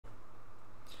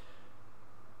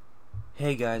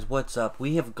Hey guys, what's up?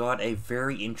 We have got a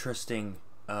very interesting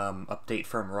update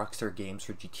from Rockstar Games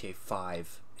for GTA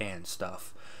 5 and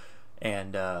stuff.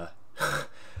 And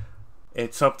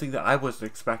it's something that I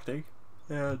wasn't expecting.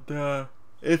 And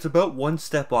it's about one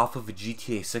step off of a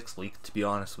GTA 6 leak, to be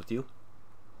honest with you.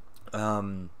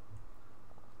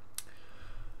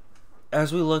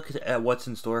 As we look at what's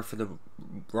in store for the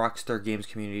Rockstar Games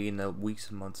community in the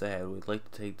weeks and months ahead, we'd like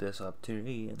to take this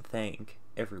opportunity and thank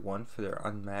everyone for their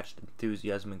unmatched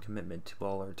enthusiasm and commitment to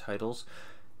all our titles.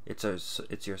 It's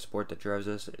your support that drives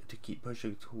us to keep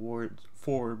pushing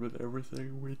forward with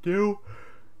everything we do,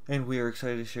 and we are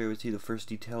excited to share with you the first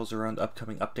details around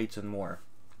upcoming updates and more.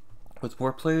 With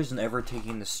more players than ever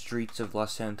taking the streets of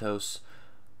Los Santos,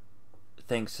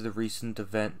 thanks to the recent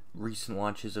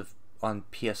launches on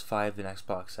PS5 and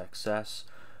Xbox XS,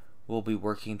 we'll be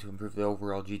working to improve the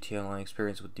overall GTA Online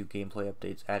experience with new gameplay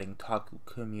updates, adding top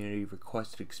community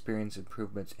requested experience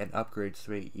improvements and upgrades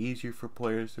to make it easier for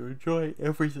players to enjoy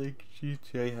everything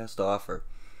GTA has to offer.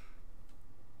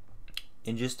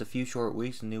 In just a few short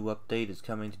weeks, a new update is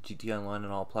coming to GTA Online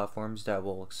on all platforms that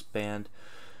will expand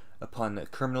upon the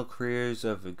criminal careers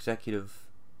of executive,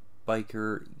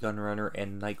 biker, gunrunner,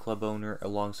 and nightclub owner,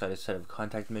 alongside a set of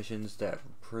contact missions that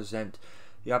present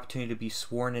the opportunity to be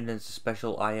sworn in as a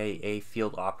special IAA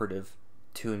field operative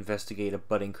to investigate a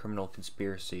budding criminal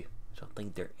conspiracy. I don't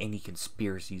think there are any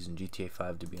conspiracies in GTA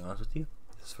 5, to be honest with you.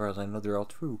 As far as I know, they're all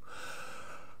true.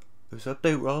 This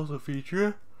update will also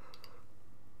feature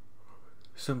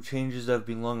some changes that have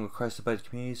been long requested by the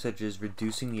community, such as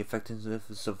reducing the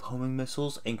effectiveness of homing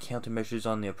missiles and countermeasures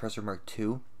on the Oppressor Mark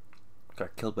II.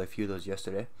 Got killed by a few of those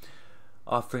yesterday.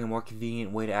 Offering a more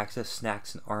convenient way to access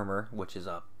snacks and armor, which is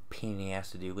a pain in the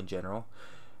ass to do in general,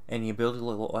 and the ability to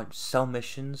launch cell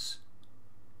missions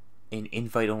in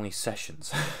invite-only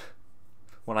sessions.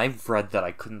 When I read that,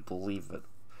 I couldn't believe it.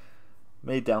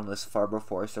 Made down this far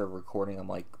before I started recording, I'm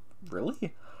like,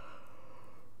 really?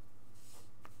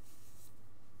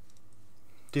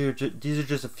 These are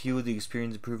just a few of the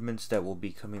experience improvements that will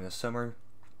be coming this summer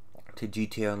to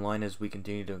GTA Online as we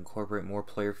continue to incorporate more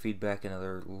player feedback and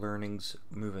other learnings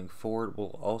moving forward.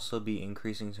 We'll also be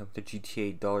increasing some of the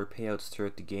GTA dollar payouts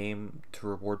throughout the game to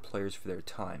reward players for their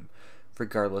time,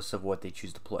 regardless of what they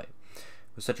choose to play.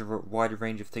 With such a wide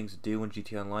range of things to do in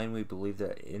GTA Online, we believe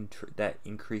that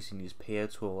increasing these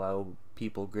payouts will allow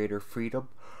people greater freedom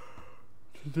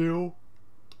to do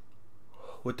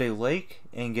what they like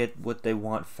and get what they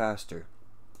want faster.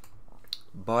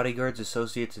 Bodyguards,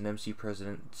 associates, and MC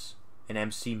presidents and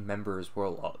MC members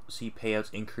will see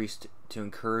payouts increased to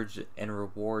encourage and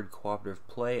reward cooperative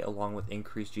play, along with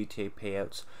increased GTA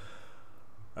payouts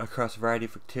across a variety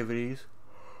of activities.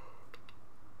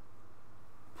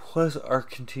 Plus, our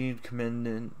continued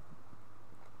commitment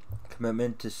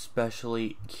to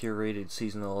specially curated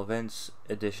seasonal events,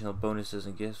 additional bonuses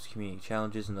and gifts, community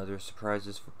challenges, and other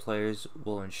surprises for players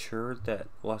will ensure that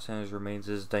Los Angeles remains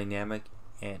as dynamic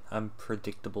and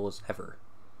unpredictable as ever.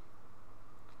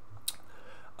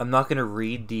 I'm not going to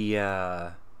read the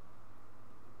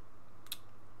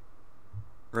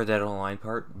Red Dead Online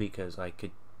part because I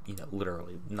could,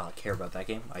 literally not care about that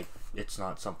game. It's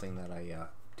not something that I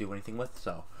do anything with,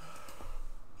 so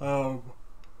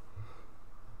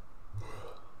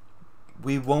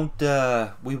we won't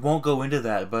go into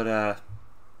that, but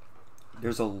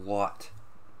there's a lot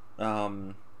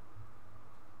to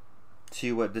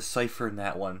decipher in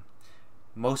that one.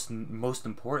 Most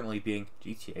importantly being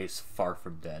GTA is far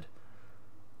from dead.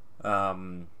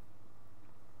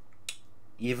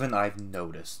 Even I've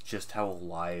noticed just how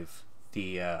alive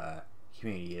the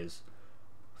community is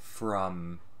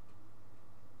from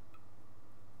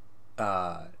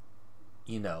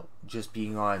just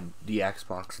being on the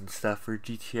Xbox and stuff for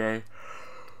GTA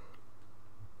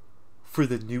for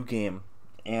the new game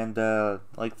and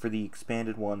like for the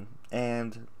expanded one.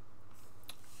 And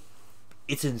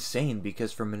it's insane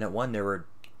because from minute one there were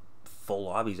full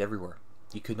lobbies everywhere.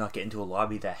 You could not get into a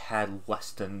lobby that had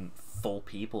less than full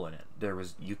people in it.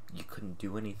 You couldn't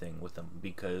do anything with them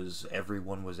because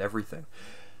everyone was everything.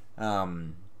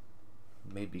 Made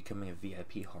becoming a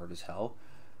VIP hard as hell.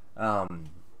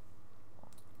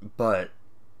 But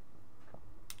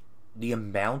the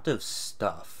amount of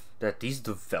stuff that these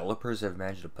developers have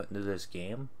managed to put into this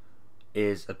game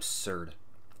is absurd.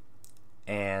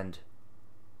 And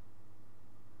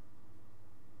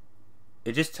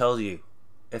it just tells you,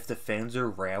 if the fans are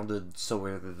rounded, so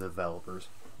are the developers.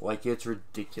 Like, it's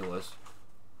ridiculous.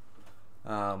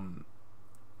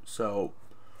 So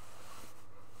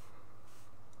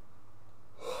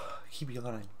keep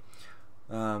yawning.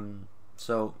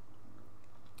 So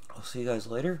I'll see you guys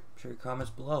later. Share your comments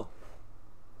below.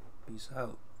 Peace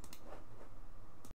out.